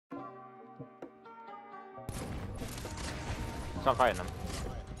It's not fighting them.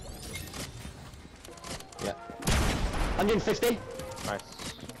 Yeah. 150. Nice.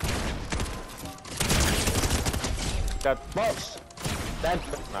 Dead. Box. Dead.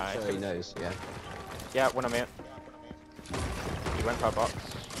 Nice. So he knows, yeah. Yeah, one on me. He went for a box.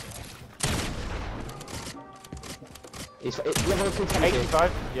 He's level 220.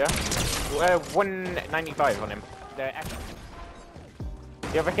 85, yeah. 195 on him. The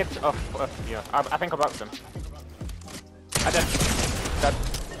other kid's off, yeah. I think I boxed him. I did. Dead.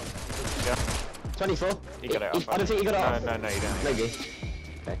 Yeah. 24. He got it off. I don't think he got it off. No, you didn't. Maybe.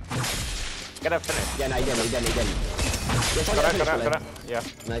 Okay. Get it finished. Yeah, no, he didn't. Yes, I Got it. Yeah.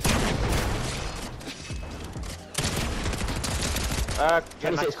 Nice.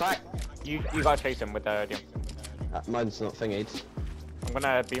 26 crack. You gotta chase him with the DM. Mine's not thingied. I'm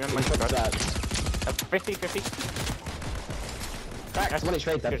gonna beam him. 50. Crack, Nice. one each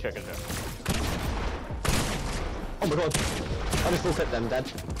trade then. Good shot. Oh my god. I just full clip them, dead.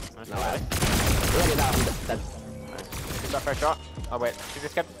 Nice. No way. Already now, I'm dead. Nice. Is that first shot? Oh wait, is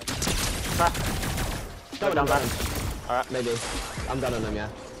this good? Crack. Go down, man. Alright. Maybe. I'm done on them, yeah.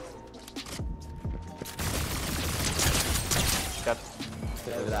 Dead.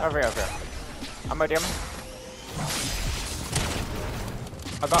 Get over there. Over here. I'm ODM.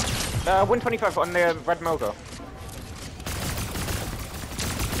 I got 125 on the red mogo.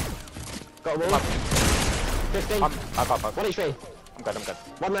 Got a wall. 50. I got both. One each trade. I'm good.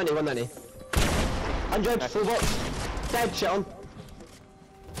 190. 100, Nice. full box. Dead, shit on.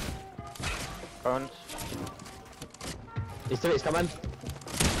 Bones. His turret's coming.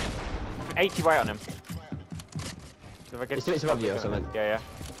 80 white on him. His turret's above you or something. Yeah.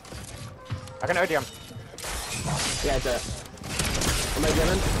 I can ODM. Yeah, it's it. I'm maybe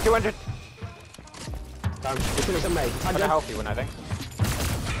in. 200. Done. His turret's on me. I'm a 100. healthy one, I think.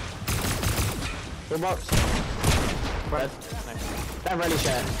 Full box. Dead. Nice. Don't really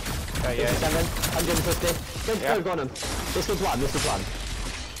share. 57. 150. Go on him. This was one.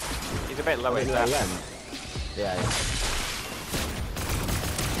 He's a bit low in Yeah. there. Yeah.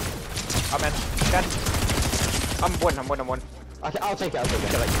 I'm in. Dead. I'm one. I'll take it. I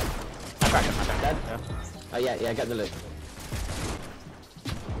cracked him, I think. Dead? Yeah. Oh yeah, get the loot.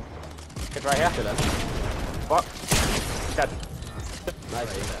 Good right here. Good then. What? Dead.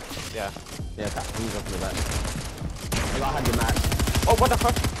 Nice. Yeah. Yeah, he's up in the back. I got 100 max. Oh, what the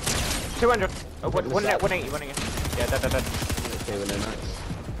fuck? 200. Oh, What was 180. Yeah, dead. Okay, with no max.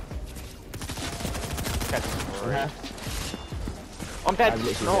 Dead. Yeah. I'm dead. I'm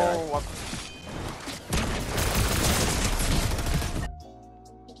literally No.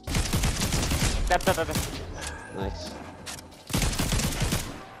 Dead. Nice.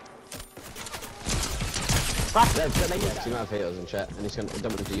 Fuck. They're making too many heals and shit, and he's gonna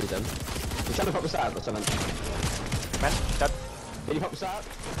don't want him to use them. He's trying to pop the start or something. Man, dead. Did you pop the start?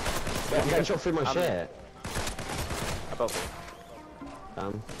 Wait, I'm getting shot through my shit. Above me.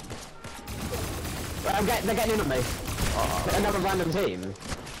 Wait, they're getting in on me. Oh. Another random team.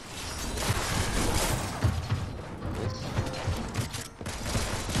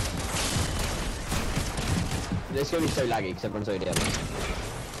 This is going to be so laggy because everyone's ODM.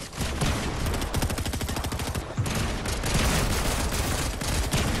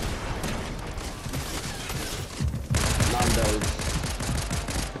 Nando's.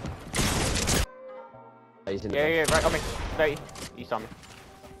 He's in the Yeah, right on me. 30. He's on me.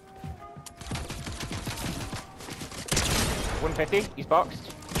 150. He's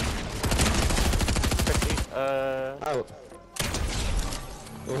boxed. 50. Oh.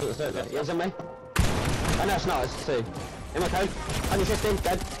 What was it? Yeah, it's on me. Oh no, it's not, it's 2. In my code. 115,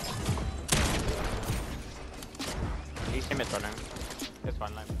 dead. He's him running. It's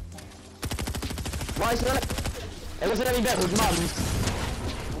fine, like. Why is it? It wasn't any better with mums.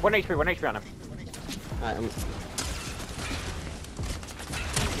 1 HP on him. Alright,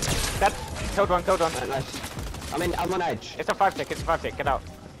 Dead. Killed one. Right, nice. I'm on edge. It's a 5 tick, get out.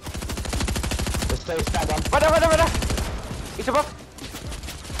 There's 2, stab one. Right there. He's above.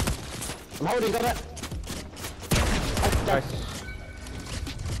 I'm holding, got it. Nice.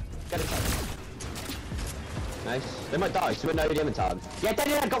 Get it. Nice. They might die, so we're no ODM in time. Yeah,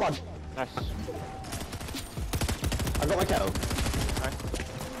 dead, got one. Nice. I got my kill. Nice.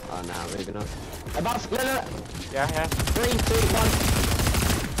 Oh, now moving on. Above, no. Yeah. 3, 2, 1.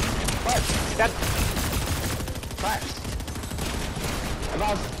 Right. Dead. Cracks.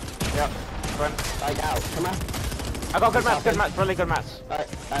 Above. Yep. Run. Like out. Come on. I got good mats, really good mats. Alright,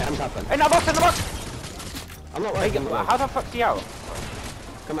 I'm tapping. In the box! I'm not working. How the fuck's he out?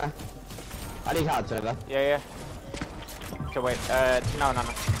 Come on. I need cards over. Yeah. Okay, wait, no.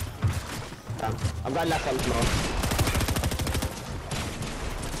 Down. I'm going left on tomorrow.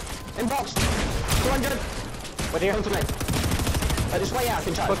 Inbox! 200! What do you? Come to me. Just wait out, I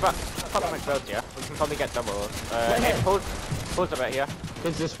can try. Pulls back. Probably much build here. We can probably get double. here. Pulls a bit here.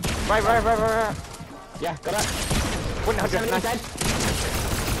 Kids just... Right. Yeah, got it. 100, 70 nice. dead.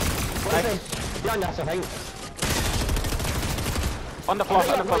 What is it? Behind us, I think. On the floor,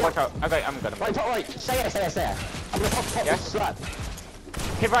 watch out. Okay, I'm good. Wait, stay here. I'm gonna pop Yeah? this slab.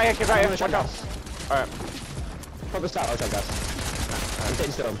 Keep right here, watch out. Alright. Pop the start, I'll try gas. I'm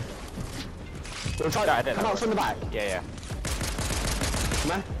sitting still. We'll try that. Come out from the back. Yeah.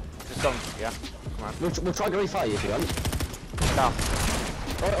 Come on. Just go, yeah. Come on. We'll try to refire you if you want. No.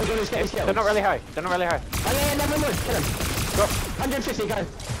 Or do you want to get his kills? They're not really high. Oh yeah, never mind. Kill him. Go. 150, go.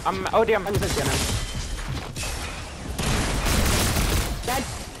 I'm ODM. 150, man. Dead.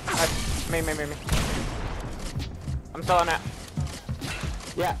 Me. I'm still on it.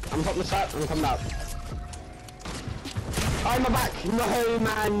 Yeah, I'm popping the start and I'm coming out. I'm back. No,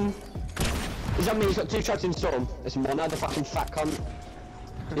 man. He's on me. He's got 2 shots in storm. There's one other fucking fat cunt.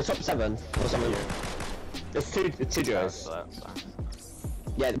 You're top 7 or something. There's two duos.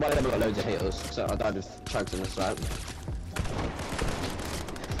 Yeah, one of them got loads of heals, so I died with chugs in the start.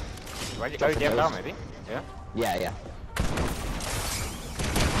 ODM down maybe? Yeah? Yeah.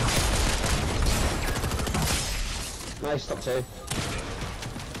 Nice, top 2.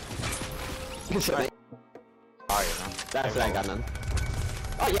 Good shot, mate. Oh, yeah, man. That's that gun, man.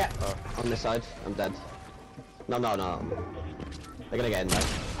 Oh, yeah. Oh. On this side, I'm dead. No. They're gonna get in, though.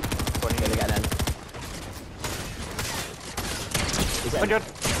 They're gonna get in. He's dead. 100.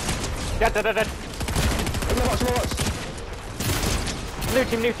 Dead. More box. Loot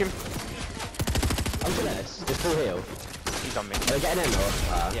him. I'm doing this. Just full heal. He's on me. Are they getting in, or?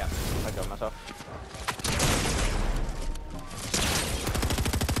 Yeah, I got myself.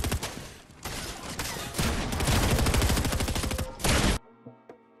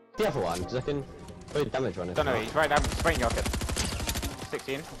 The other one, because I can put damage on it. Don't know, he's right down, spraying your rocket.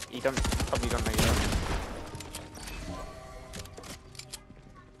 16. Probably don't know you.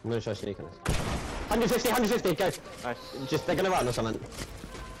 I'm gonna try sneaking this. 150, go! Nice. Just, they're gonna run or something. No,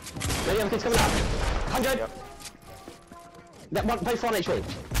 the other kid's coming out. 100! Yep. That one, play 4 HP.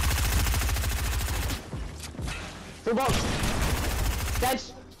 Full box! Dead!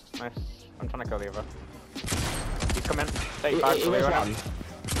 Nice. I'm trying to kill the other. He's coming. 35, He so was we're one.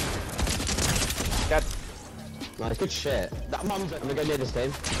 Dead. Nice, good shit. That mum's... I'm gonna go near this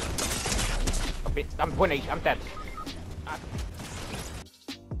team. I'm 1 I'm dead.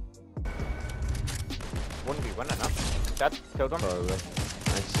 1v1 enough. Dead. Killed one. Probably.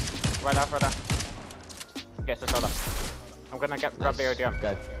 Nice. Right now. Get the soda. I'm gonna grab the ODM.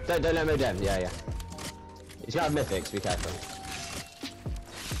 Go. Don't let me ODM. Yeah. He's got mythics, be careful.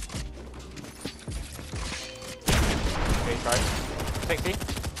 Okay, sorry. 60.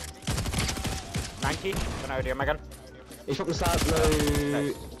 90. Gonna ODM again. He's from the start, no...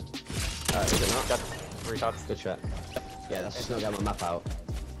 Nice. Is it not? Dead. Retard. Good shot. Yeah, that's just not getting my map out.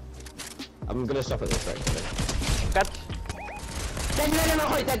 I'm gonna stop at this actually. Dead. No,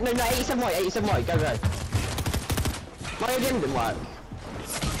 wait, dead, no, 87 white, go. My ODM didn't work.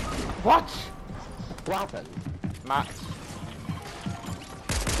 What? What happened? Max.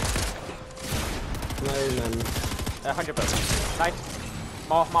 No, man. 100%. Nice.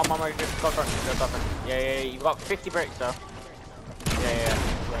 More, just go for it. Yeah, you've got 50 bricks though. Yeah.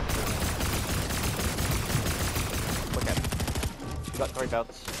 Look at it. You got 3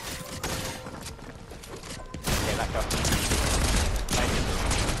 belts. Okay, that go. Nice.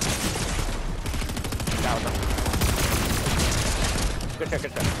 That was good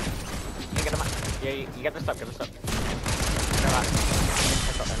shot. You get the match. Yeah, you get the stuff, Get that. I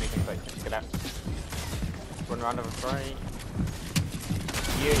got anything, but just get out. Run around over 3.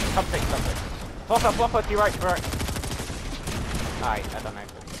 You something. Flopper to your right. Alright, I don't know.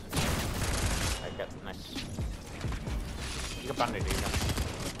 Okay, nice. You can bandage these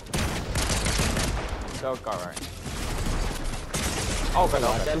now. Go right. Oh,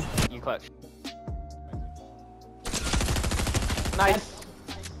 good. You clutch. Nice.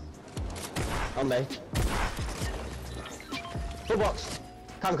 On me. Full box.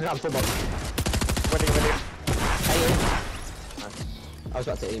 Come, full box. Ready. Hey, Nice. I was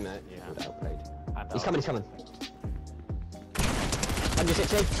about to emote. Yeah. Well played. And He's coming.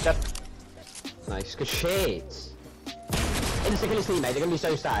 160. Dead. Nice, good shit. Instantly his teammate, they're gonna be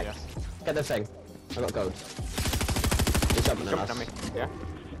so stacked. Yeah. Get the thing. I got gold. He's jumping on us. Jumped on me. Yeah.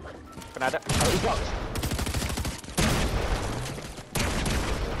 Can I add it? Oh, he's blocked.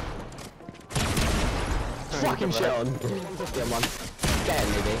 Fucking shit on. 50 on 1. Get him,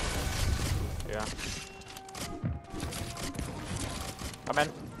 maybe. Yeah. I'm in.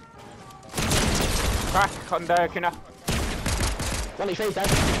 Crack on the Kuna. 23 dead.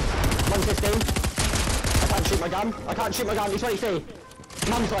 115. I can't shoot my gun. I can't shoot my gun. He's 23.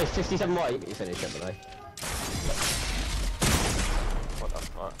 Mum's life, 57 white. You finished it, by the way. What the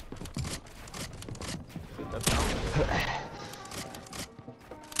fuck?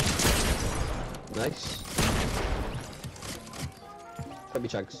 Nice. Put me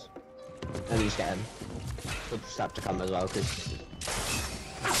chugs. And you just get him. We'll just have to come as well, because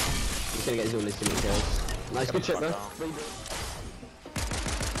he's gonna get his all his kills. Nice, good shit, bro.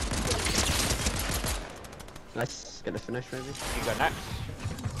 Nice, get the finish maybe. You go next.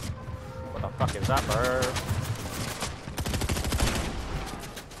 What the fuck is that, bro?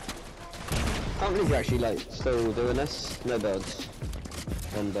 Can't believe you're actually like still doing this. No builds.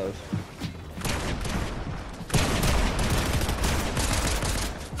 One build.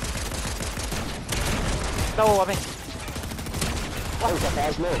 No, I mean. What? Oh,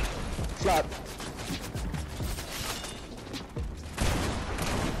 there's more. Slap.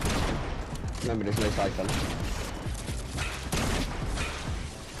 Remember, there's no siphon.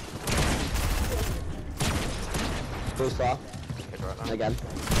 Full star. Right Again.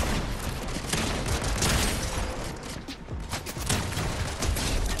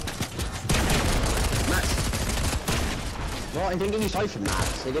 Max. Well, I didn't give you siphon,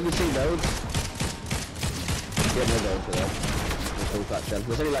 Max. They gave me 2 builds. Yeah, no builds for that. Full clutch then.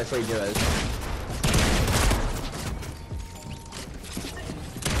 There's only like 3 duos.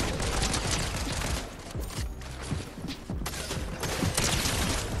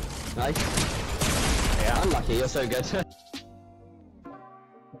 Nice. Yeah. Unlucky, you're so good.